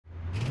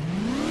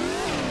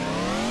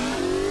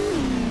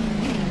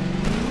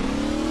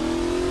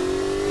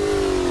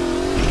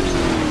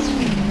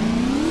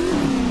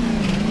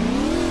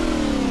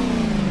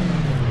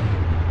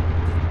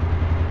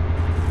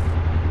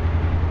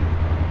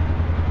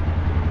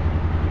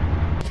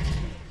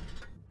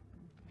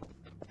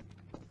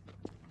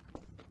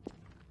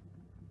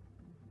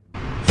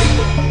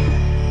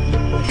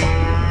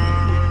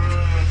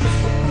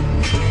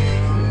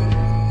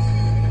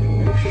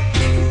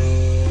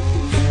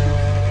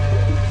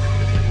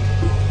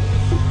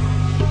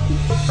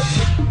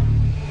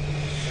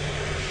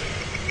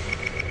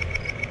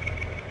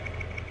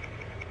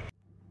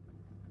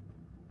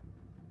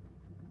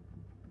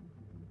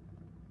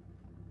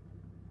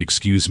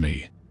Excuse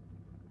me.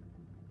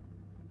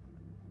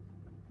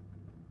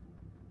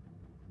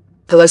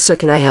 Hello, sir.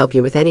 Can I help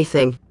you with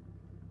anything?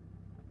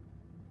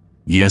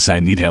 Yes,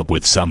 I need help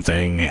with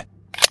something.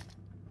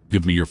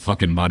 Give me your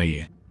fucking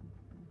money.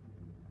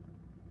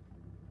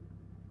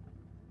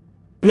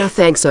 No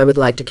thanks, I would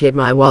like to keep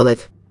my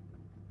wallet.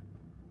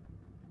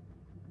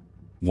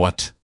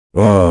 What?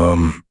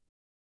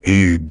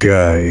 Hey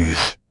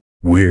guys,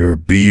 where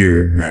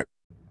beer?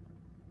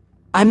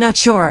 I'm not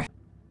sure.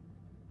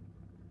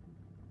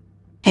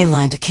 Hey,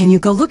 Linda, can you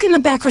go look in the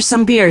back for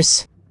some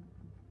beers?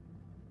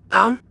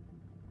 I'll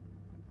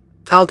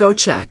go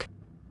check.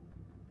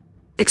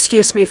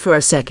 Excuse me for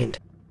a second.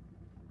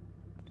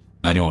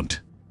 I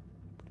don't.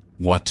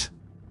 What?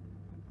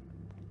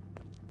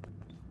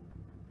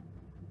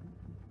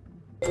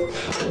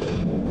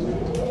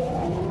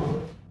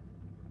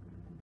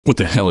 What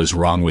the hell is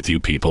wrong with you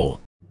people?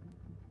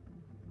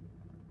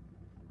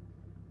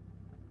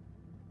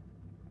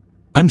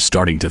 I'm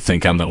starting to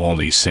think I'm the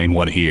only sane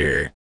one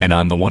here, and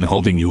I'm the one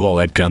holding you all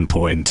at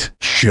gunpoint.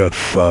 Shut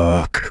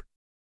fuck.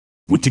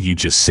 What did you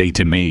just say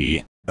to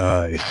me?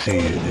 I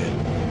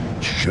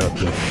said, shut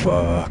the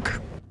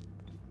fuck.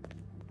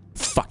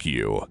 Fuck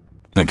you.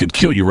 I could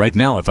kill you right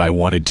now if I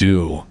wanted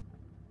to.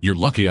 You're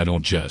lucky I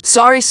don't just—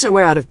 Sorry, sir,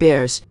 we're out of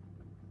beers.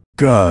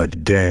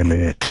 God damn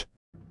it.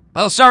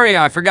 Oh, sorry,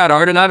 I forgot I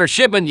ordered another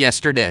shipment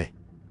yesterday.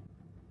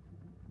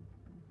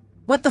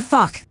 What the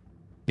fuck?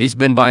 He's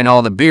been buying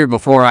all the beer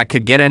before I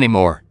could get any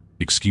more.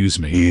 Excuse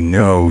me.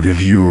 Enough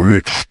of your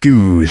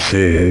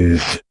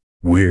excuses.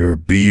 Where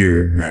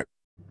beer?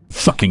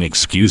 Fucking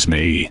excuse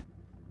me.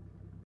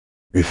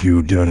 If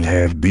you don't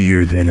have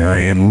beer, then I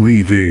am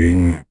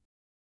leaving.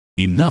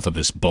 Enough of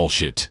this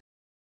bullshit.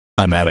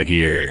 I'm out of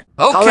here.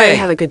 Okay. All right,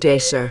 have a good day,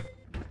 sir.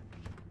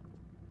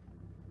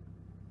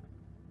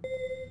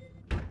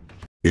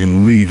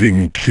 And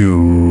leaving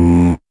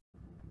too.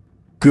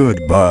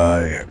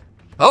 Goodbye.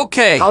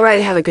 Okay. All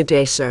right, have a good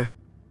day, sir.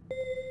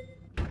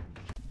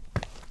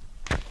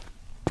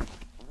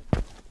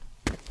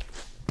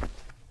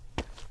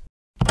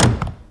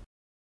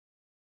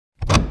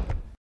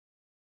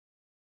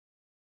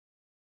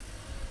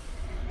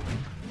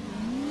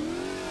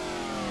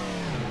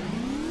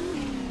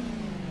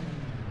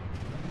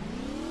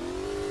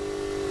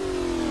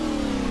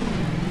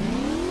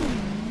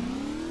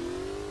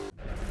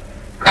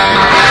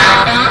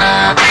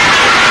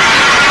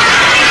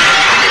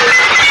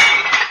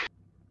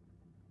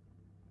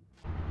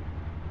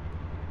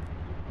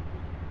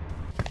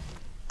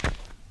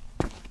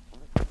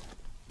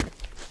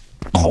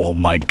 Oh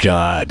my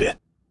god.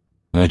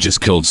 I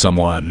just killed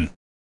someone.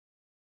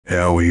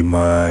 Howie,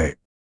 my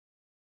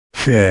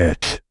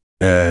fat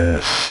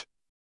ass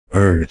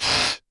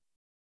hurts.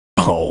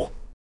 Oh.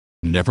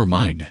 Never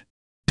mind.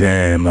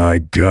 Damn, I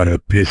gotta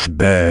piss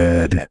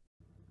bad.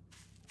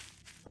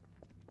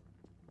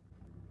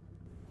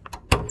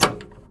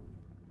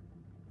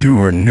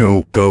 Door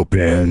no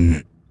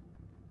open.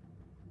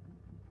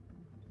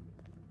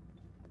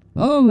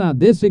 Oh, not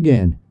this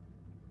again.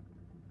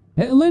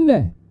 Hey,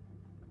 Linda.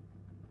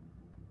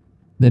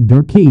 The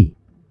door key.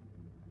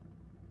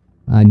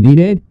 I need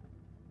it.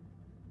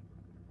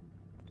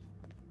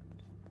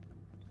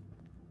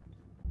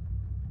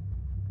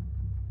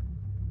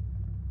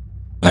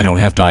 I don't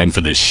have time for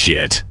this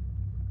shit.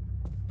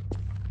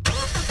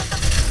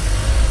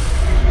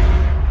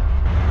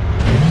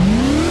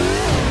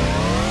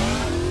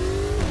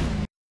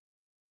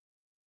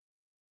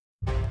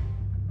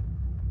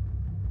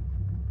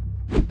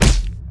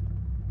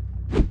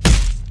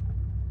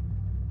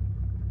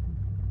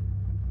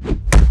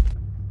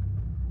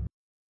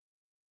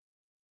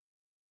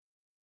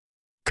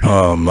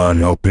 Come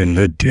on, open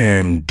the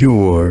damn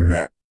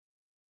door.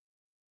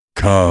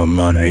 Come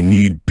on, I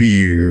need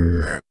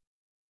beer.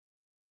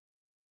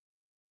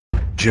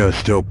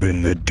 Just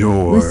open the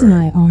door. Listen,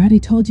 I already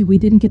told you we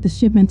didn't get the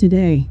shipment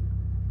today.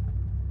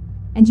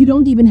 And you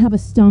don't even have a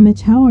stomach.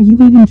 How are you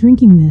even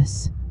drinking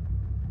this?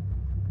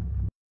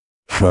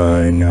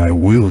 Fine, I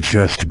will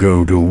just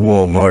go to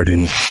Walmart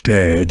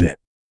instead.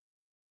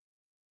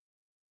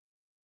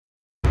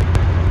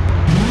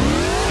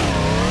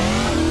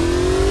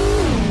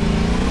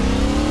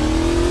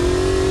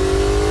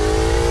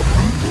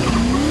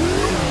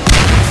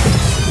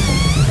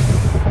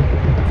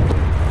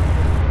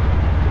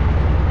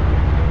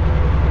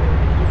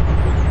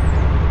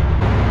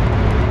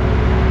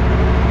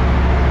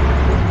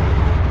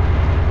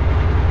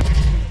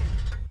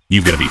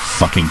 You've gotta be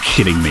fucking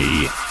kidding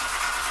me.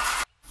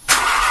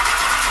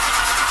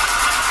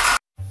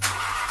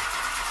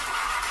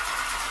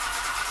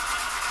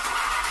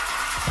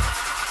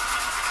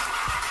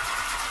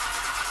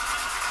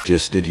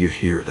 Just did you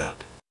hear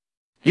that?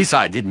 Yes,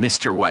 I did,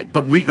 Mr. White,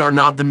 but we are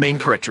not the main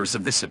characters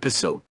of this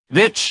episode.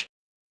 Bitch!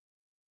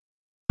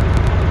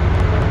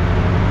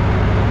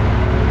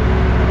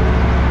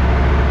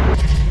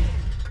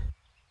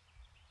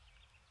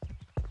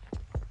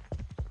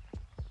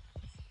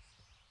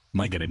 Am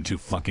I getting too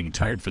fucking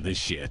tired for this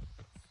shit?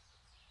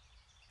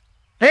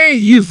 Hey,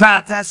 you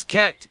fat ass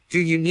cat! Do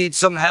you need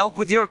some help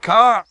with your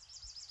car?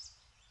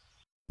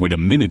 Wait a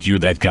minute, you're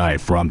that guy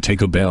from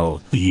Taco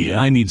Bell.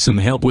 Yeah, I need some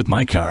help with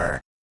my car.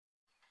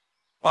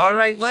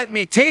 Alright, let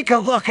me take a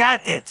look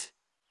at it.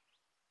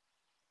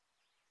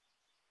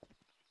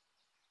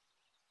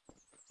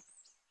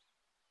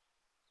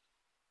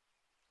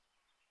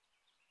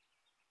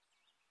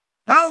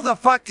 How the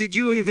fuck did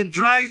you even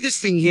drive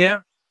this thing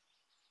here?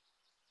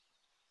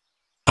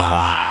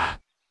 Well,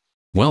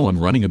 I'm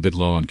running a bit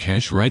low on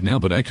cash right now,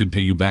 but I could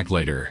pay you back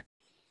later.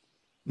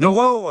 No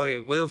worry,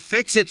 we'll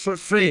fix it for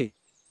free.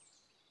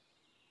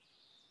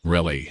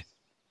 Really?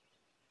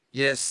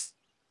 Yes.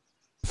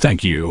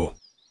 Thank you.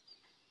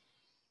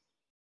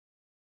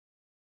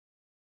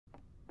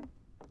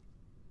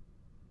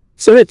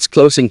 Sir, it's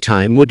closing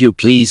time. Would you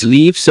please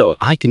leave so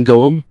I can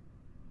go home?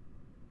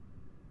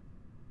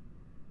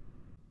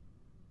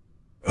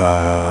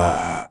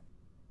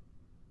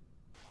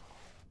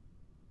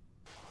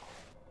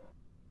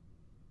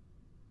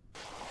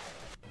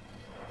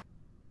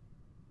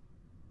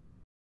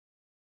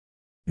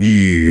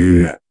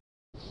 Yeah.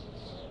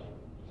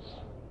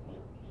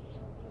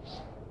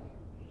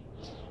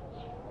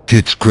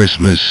 It's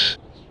Christmas.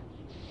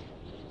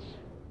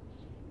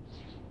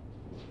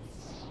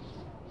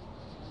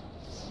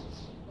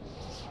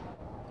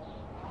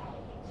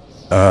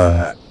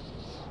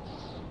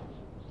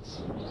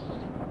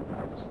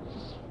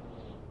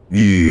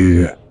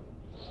 Yeah.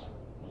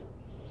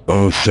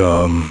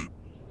 Awesome.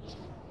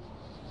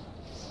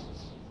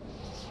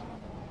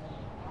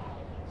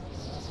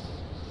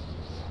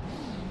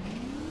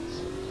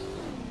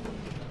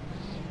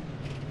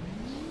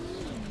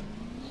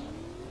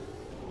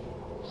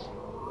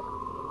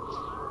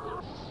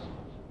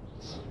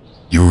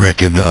 You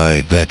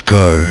recognize that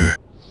car?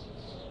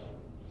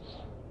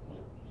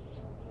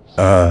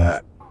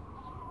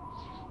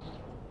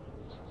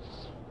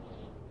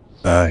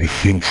 I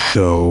think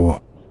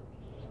so.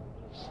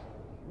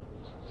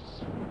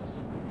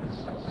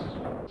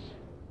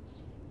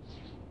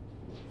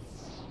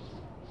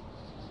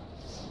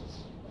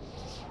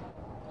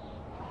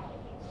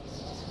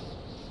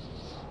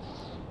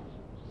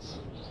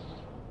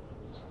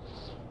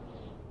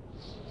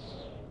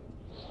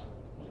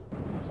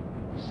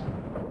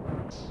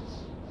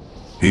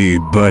 Hey,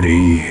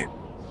 buddy.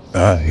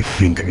 I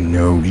think I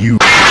know you.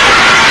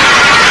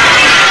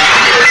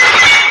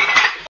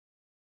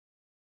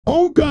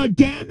 Oh, god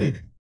damn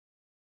it!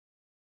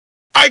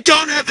 I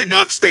don't have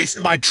enough space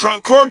in my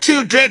trunk or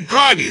 2 dead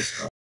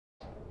bodies!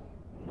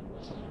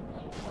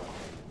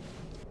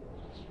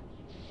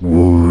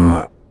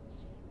 Whoa.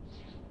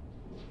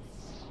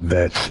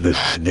 That's the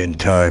second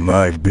time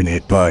I've been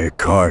hit by a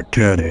car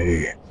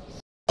today.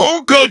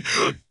 Oh good!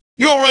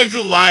 You're always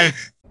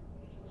alive!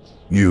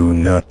 You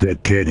not the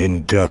kid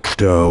in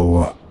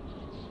Duxto.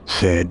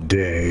 Sad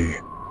day.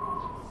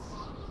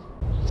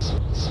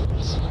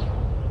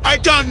 I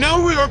don't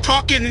know we were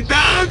talking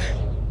about!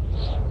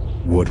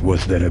 What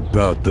was that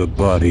about the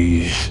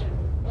bodies?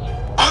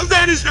 All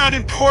that is not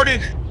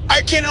important!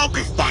 I can help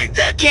you find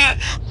that cat!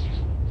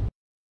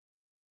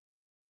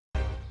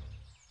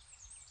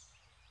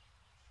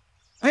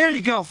 Here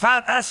you go,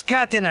 fat-ass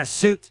cat in a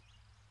suit.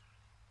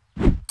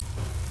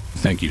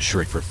 Thank you,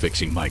 Shrek, for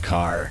fixing my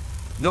car.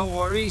 No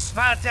worries,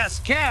 fat-ass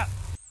cat.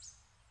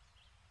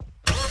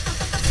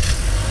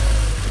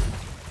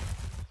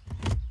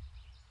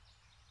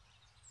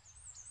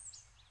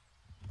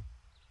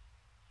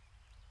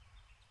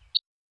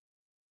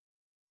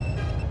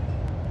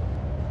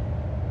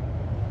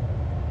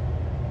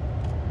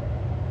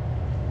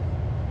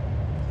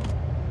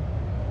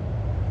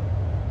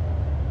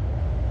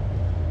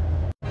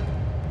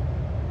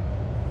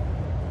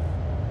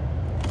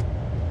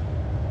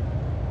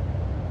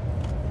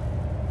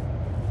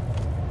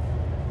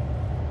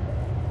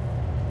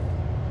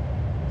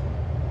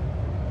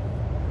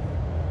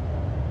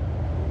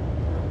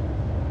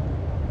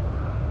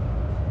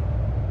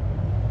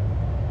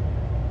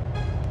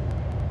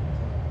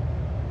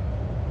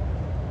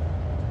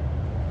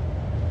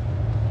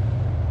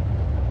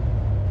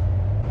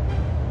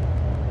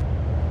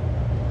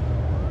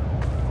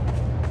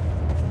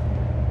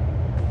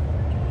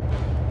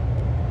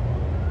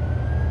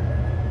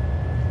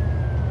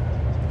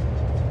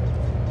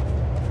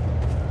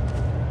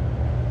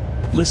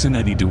 Listen,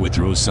 I need to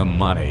withdraw some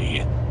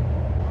money.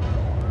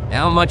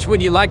 How much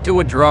would you like to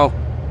withdraw?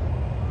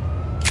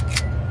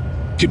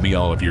 Give me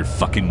all of your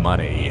fucking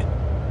money.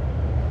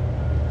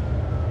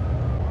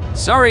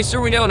 Sorry, sir,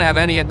 we don't have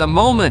any at the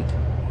moment.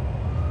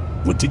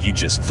 What did you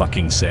just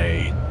fucking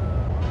say?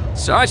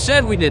 So I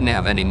said we didn't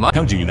have any money.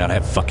 How do you not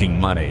have fucking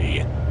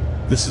money?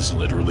 This is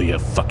literally a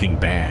fucking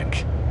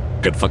bank.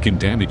 God fucking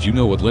damn it, you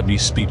know what? Let me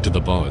speak to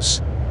the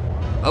boss.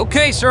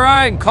 Okay, sir,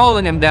 I'm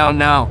calling him down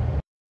now.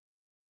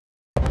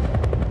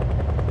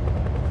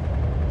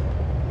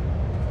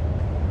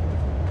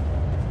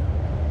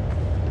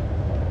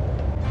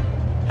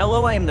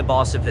 Hello, I am the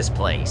boss of this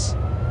place.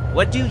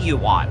 What do you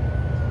want?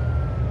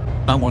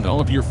 I want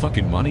all of your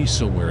fucking money,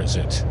 so where is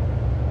it?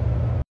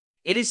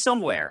 It is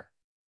somewhere.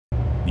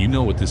 You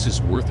know what, this is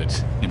worth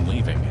it. I'm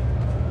leaving.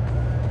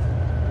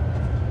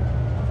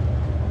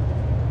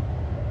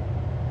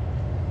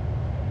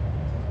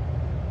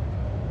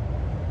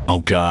 Oh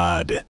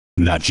God,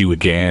 not you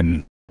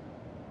again.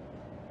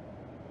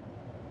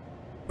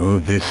 Oh,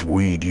 this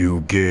weed you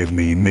gave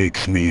me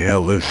makes me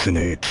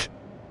hallucinate.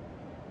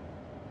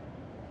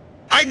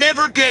 I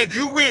never gave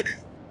you weed.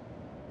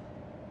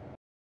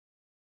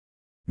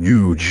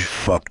 You just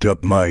fucked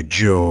up my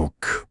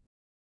joke.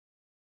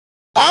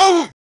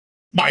 Oh,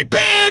 my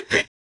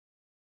bad.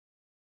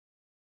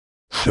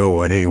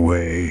 So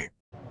anyway...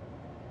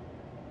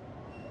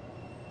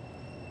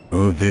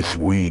 Oh, this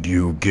weed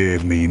you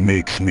gave me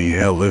makes me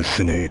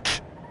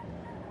hallucinate.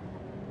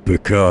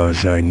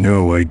 Because I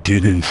know I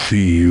didn't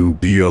see you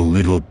be a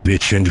little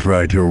bitch and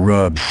try to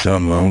rob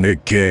someone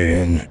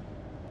again.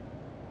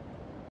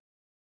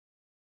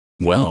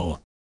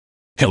 Well,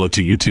 hello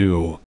to you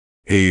too.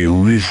 Hey,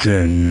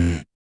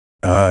 listen.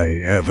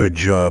 I have a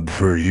job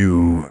for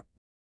you.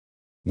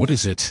 What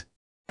is it?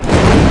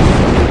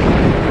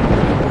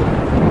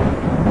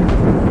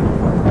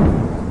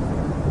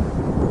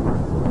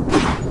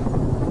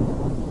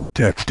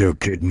 Texto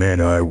Kidman,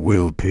 I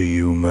will pay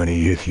you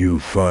money if you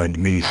find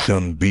me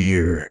some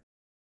beer.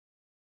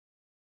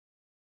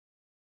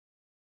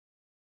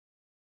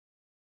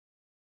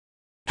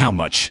 How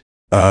much?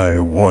 I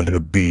want a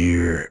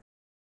beer.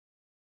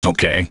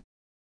 Okay.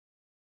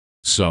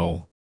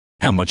 So,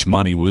 how much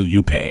money will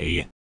you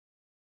pay?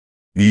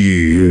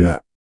 Yeah.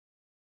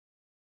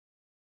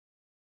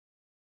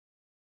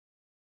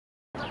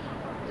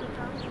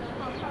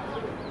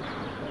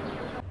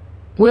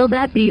 Will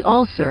that be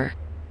all, sir?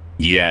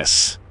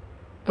 Yes.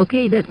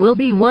 Okay, that will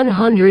be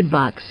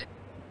 $100.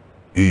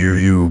 Here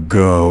you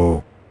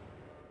go.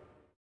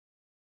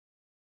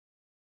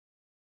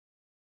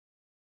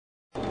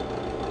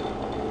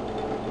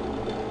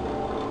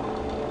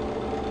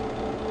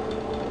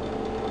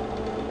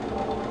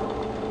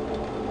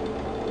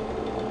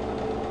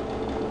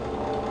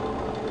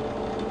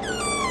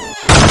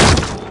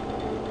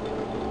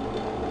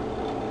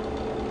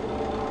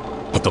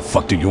 What the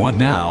fuck do you want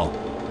now?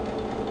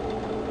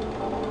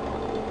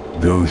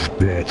 Those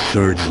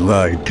bastards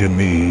lied to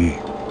me.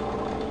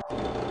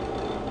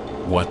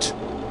 What?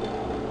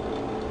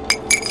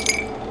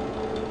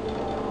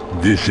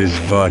 This is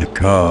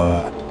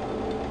vodka.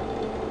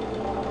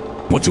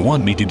 What do you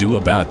want me to do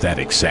about that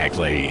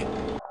exactly?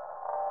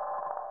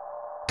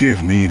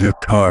 Give me the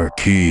car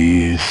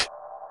keys.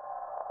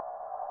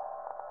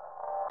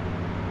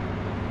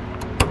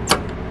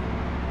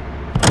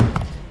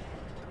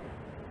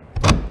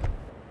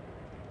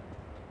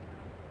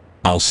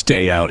 I'll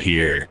stay out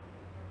here.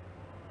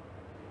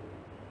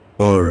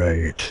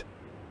 Alright.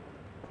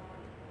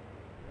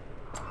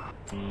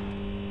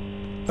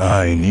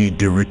 I need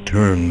to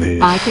return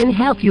this. I can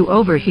help you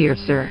over here,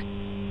 sir.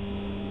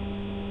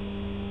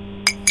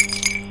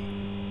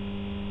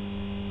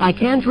 I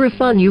can't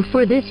refund you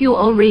for this, you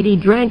already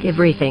drank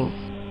everything.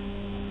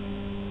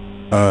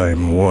 I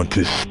want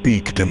to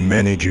speak to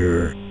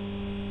manager.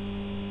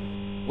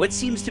 What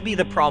seems to be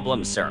the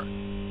problem, sir?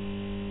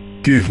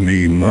 Give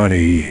me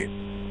money.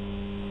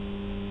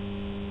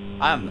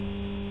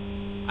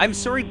 I'm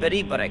sorry,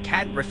 Betty, but I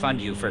can't refund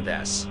you for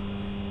this.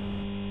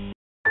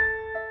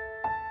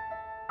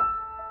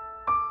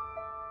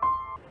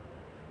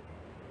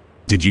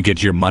 Did you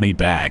get your money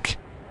back?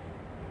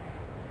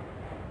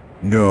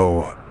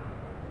 No.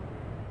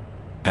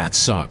 That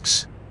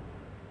sucks.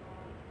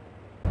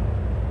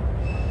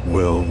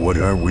 Well, what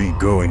are we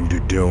going to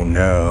do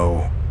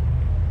now?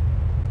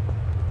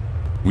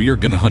 We are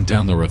gonna hunt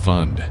down the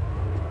refund.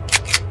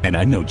 And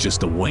I know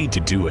just a way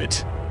to do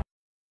it.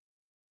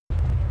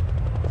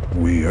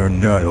 We are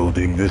not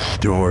holding this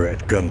store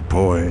at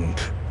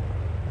gunpoint.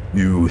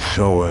 You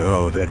saw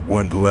how that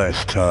went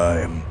last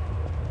time.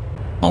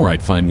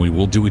 Alright, fine, we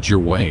will do it your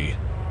way.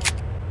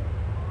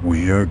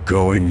 We are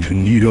going to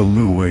need a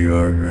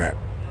lawyer.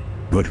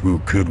 But who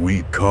could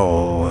we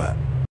call?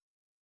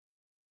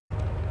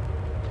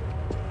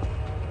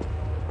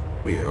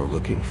 We are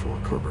looking for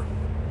Kerber.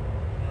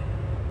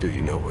 Do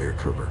you know where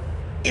Kerber?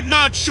 I'm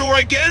not sure,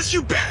 I guess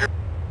you better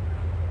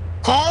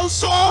call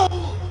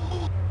Saul.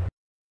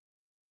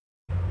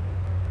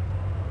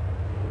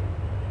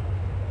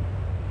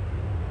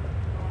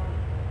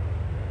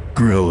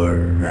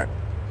 Griller,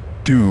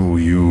 do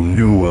you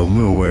know a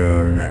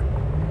lawyer?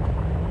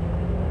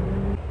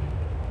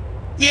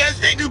 Yes,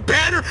 they do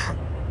better.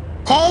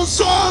 Call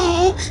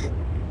Saul.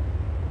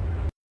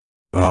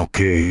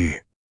 Okay.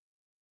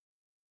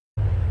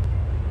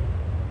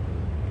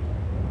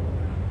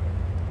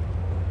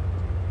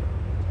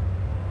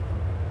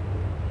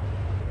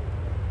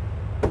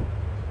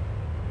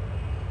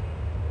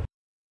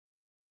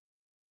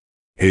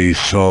 Hey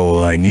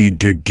Saul, I need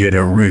to get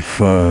a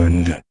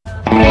refund.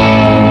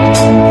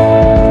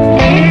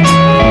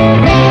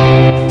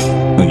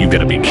 You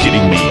gotta be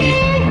kidding me.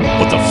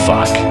 What the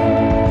fuck?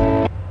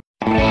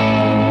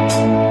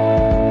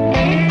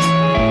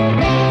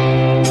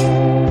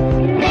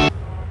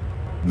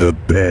 The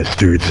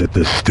bastards at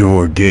the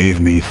store gave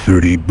me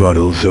 30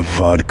 bottles of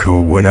vodka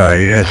when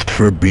I asked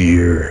for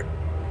beer.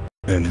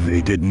 And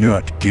they did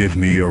not give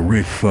me a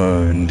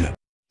refund.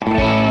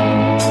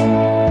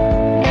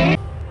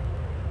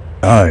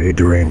 I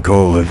drank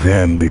all of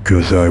them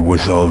because I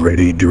was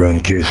already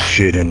drunk as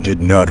shit and did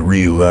not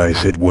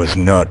realize it was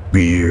not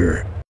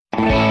beer.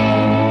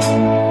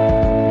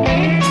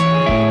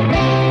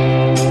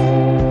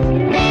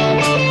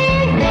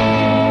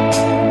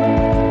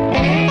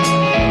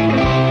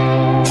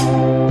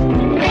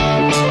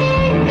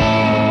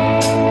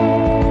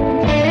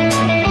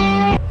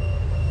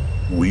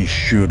 We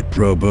should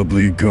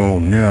probably go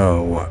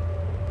now.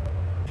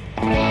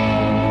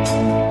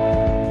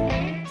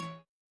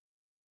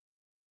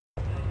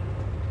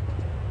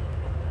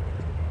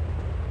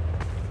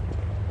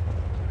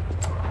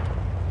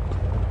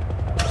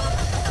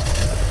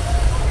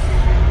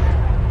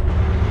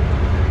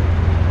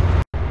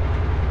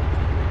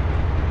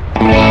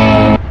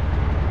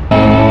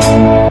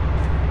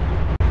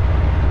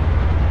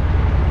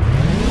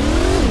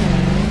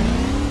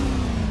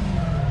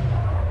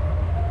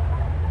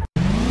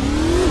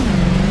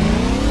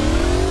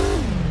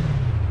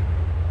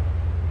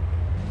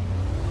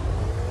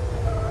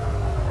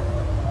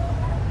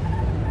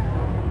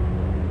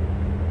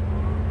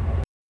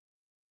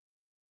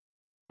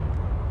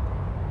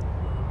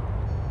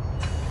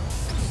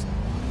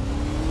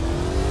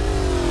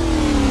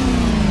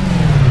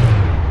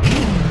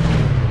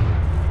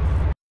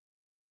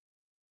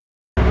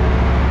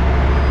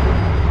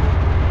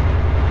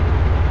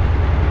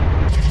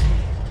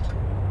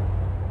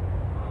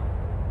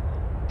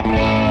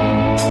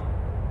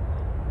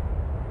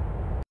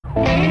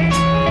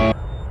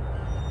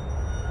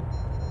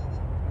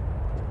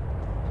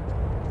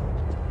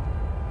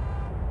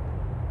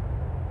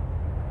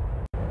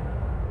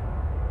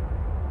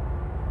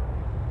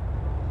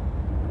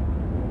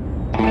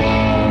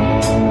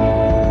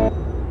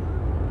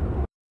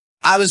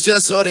 I was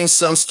just sorting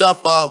some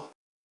stuff out.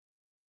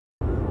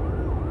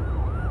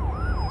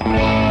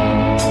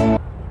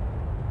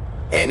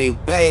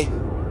 Anyway,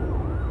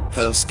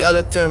 hello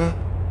skeleton,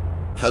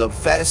 hello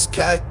fast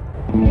cat.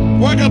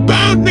 What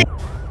about me?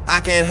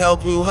 I can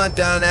help you hunt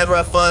down that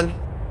refund,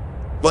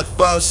 but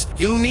first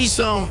you need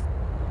some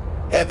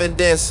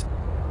evidence.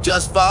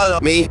 Just follow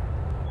me.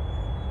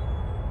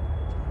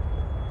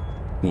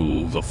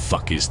 Who the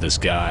fuck is this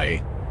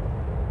guy?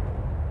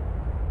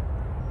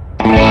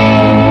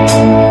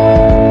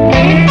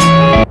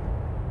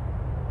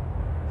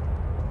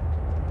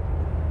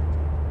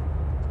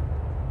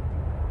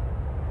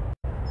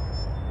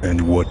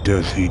 And what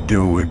does he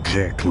do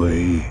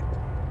exactly?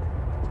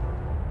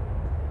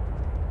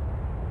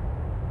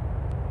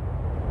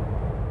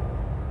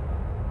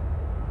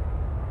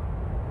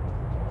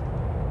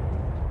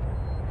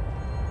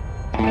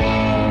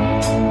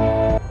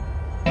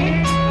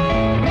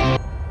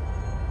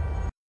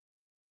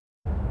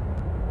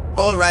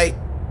 All right,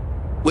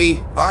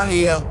 we are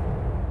here.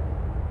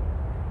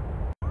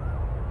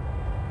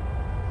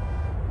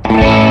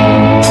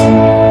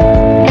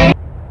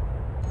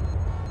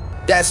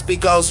 That's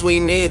because we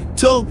need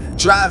to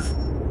drive.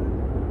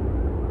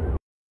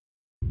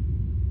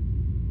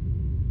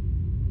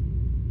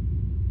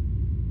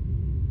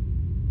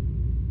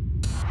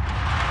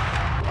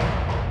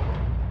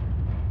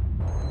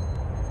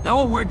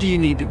 Now where do you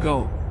need to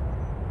go?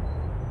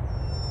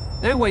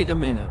 Hey, wait a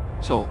minute.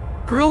 So,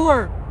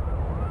 Kerber,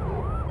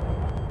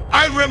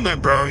 I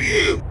remember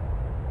you.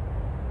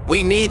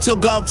 We need to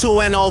go to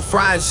an old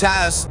friend's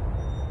house.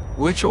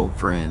 Which old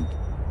friend?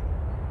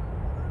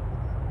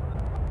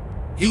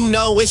 You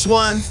know which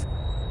one?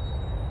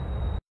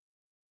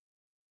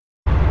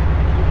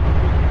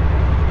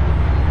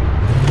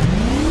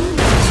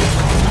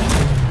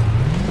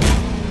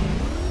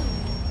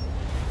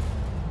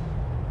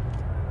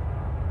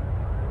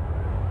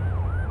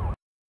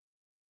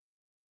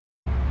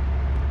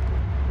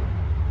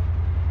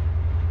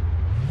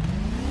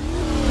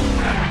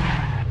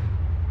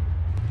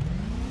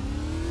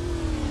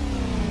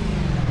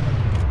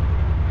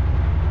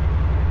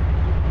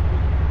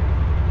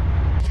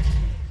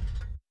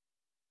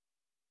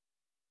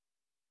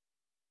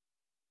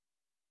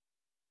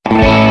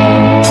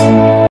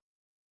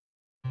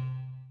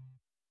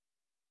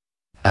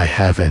 I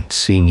haven't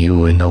seen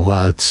you in a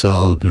while,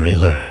 Soul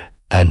Driller.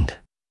 And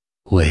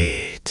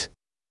wait,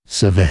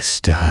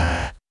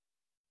 Sylvester.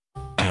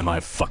 Am I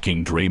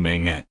fucking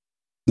dreaming?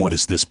 What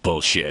is this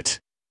bullshit?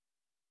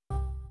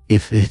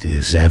 If it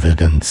is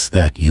evidence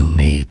that you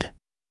need,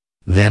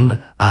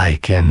 then I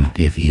can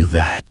give you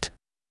that.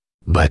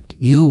 But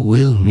you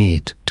will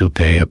need to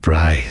pay a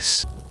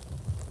price.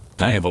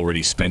 I have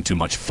already spent too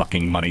much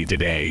fucking money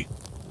today.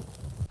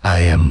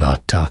 I am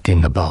not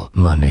talking about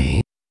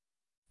money.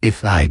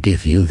 If I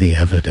give you the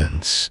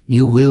evidence,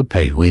 you will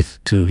pay with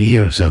 2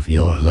 years of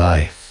your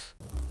life.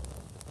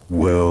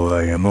 Well,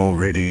 I am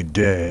already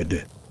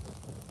dead.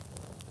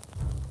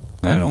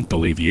 I don't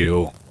believe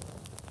you.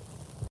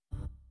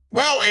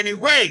 Well,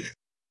 anyway,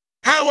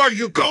 how are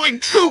you going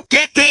to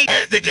get the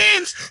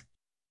evidence?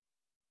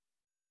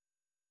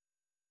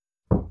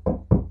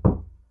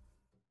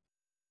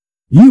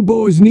 You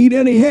boys need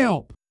any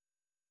help?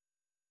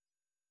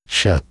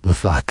 Shut the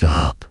fuck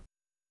up.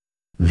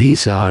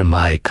 These are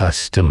my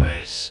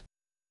customers.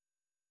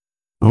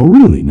 Oh,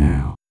 really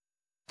now?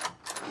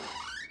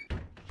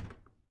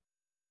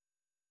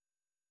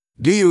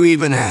 Do you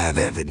even have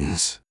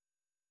evidence?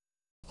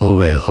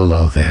 Well,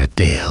 hello there,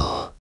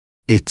 Dale.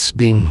 It's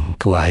been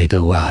quite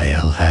a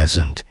while,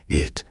 hasn't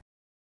it?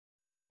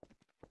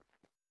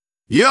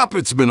 Yup,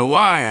 it's been a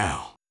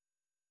while.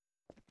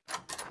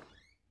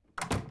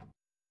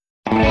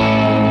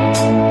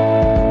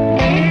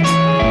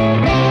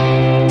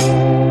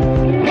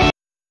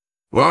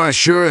 Well, I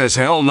sure as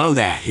hell know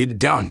that. You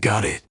done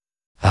got it.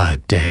 How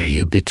dare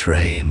you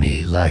betray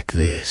me like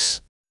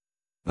this?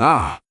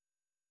 Ah.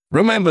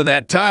 Remember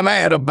that time I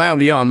had a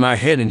bounty on my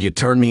head and you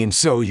turned me in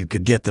so you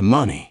could get the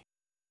money?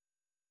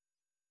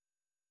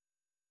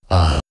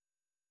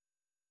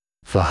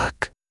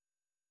 Fuck.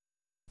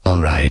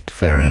 Alright,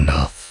 fair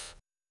enough.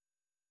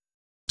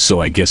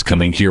 So I guess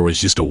coming here was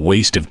just a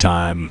waste of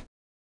time.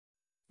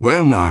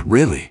 Well, not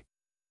really.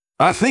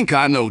 I think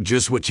I know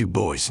just what you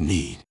boys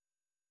need.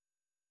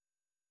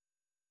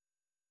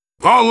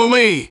 Follow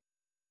me!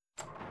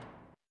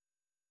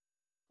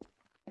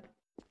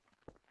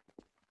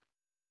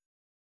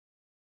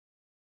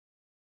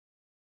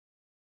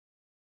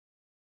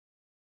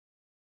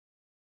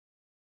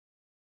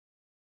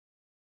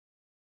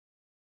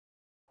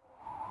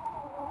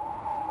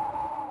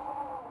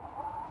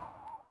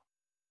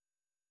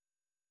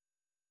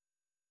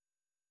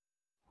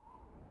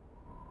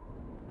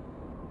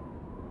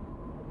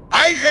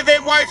 I have a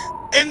wife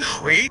and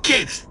 3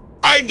 kids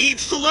I need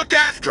to look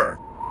after.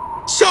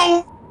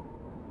 So,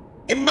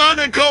 I'm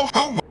gonna go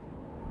home.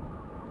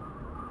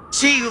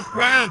 See you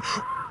around.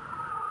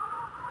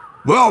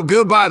 Well,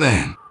 goodbye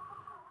then.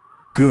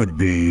 Could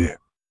be.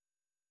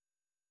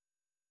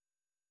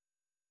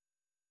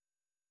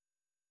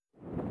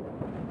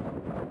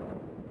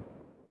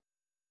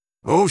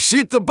 Oh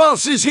shit, the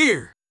boss is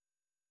here!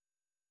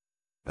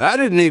 I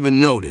didn't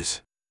even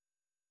notice.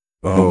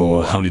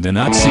 Oh, how did I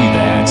not see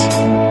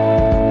that?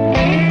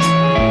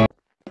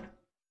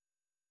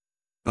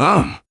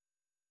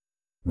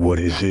 What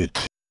is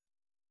it?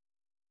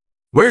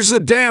 Where's the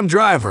damn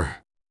driver?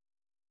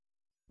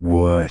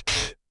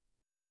 What?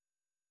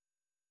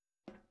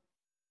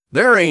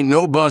 There ain't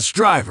no bus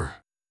driver.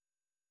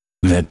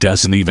 That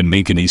doesn't even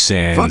make any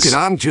sense. Fuck it,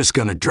 I'm just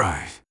gonna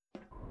drive.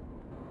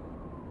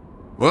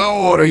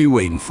 Well, what are you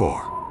waiting for?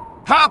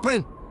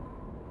 Hoppin'!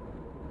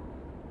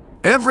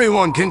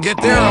 Everyone can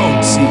get their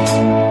own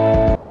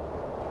seat.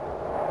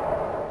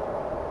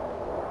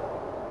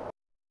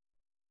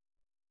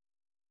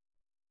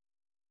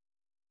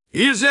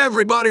 Is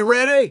everybody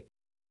ready?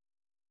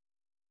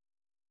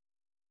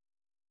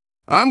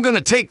 I'm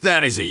gonna take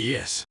that as a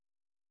yes.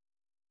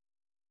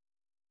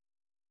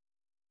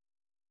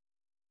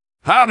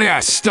 How do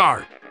I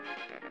start?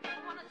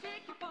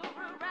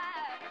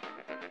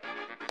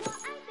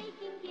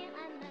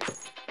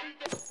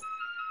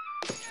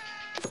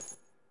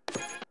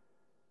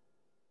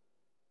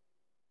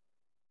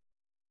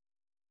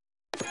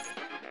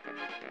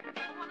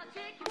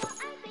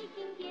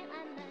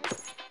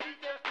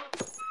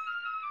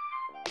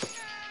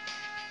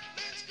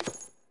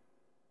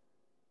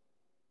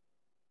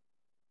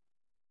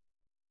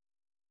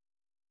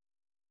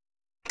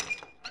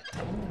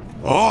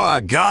 Oh, I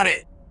got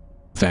it.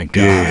 Thank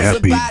God. Yeah,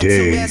 happy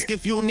day. Ask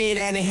if you need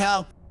any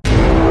help.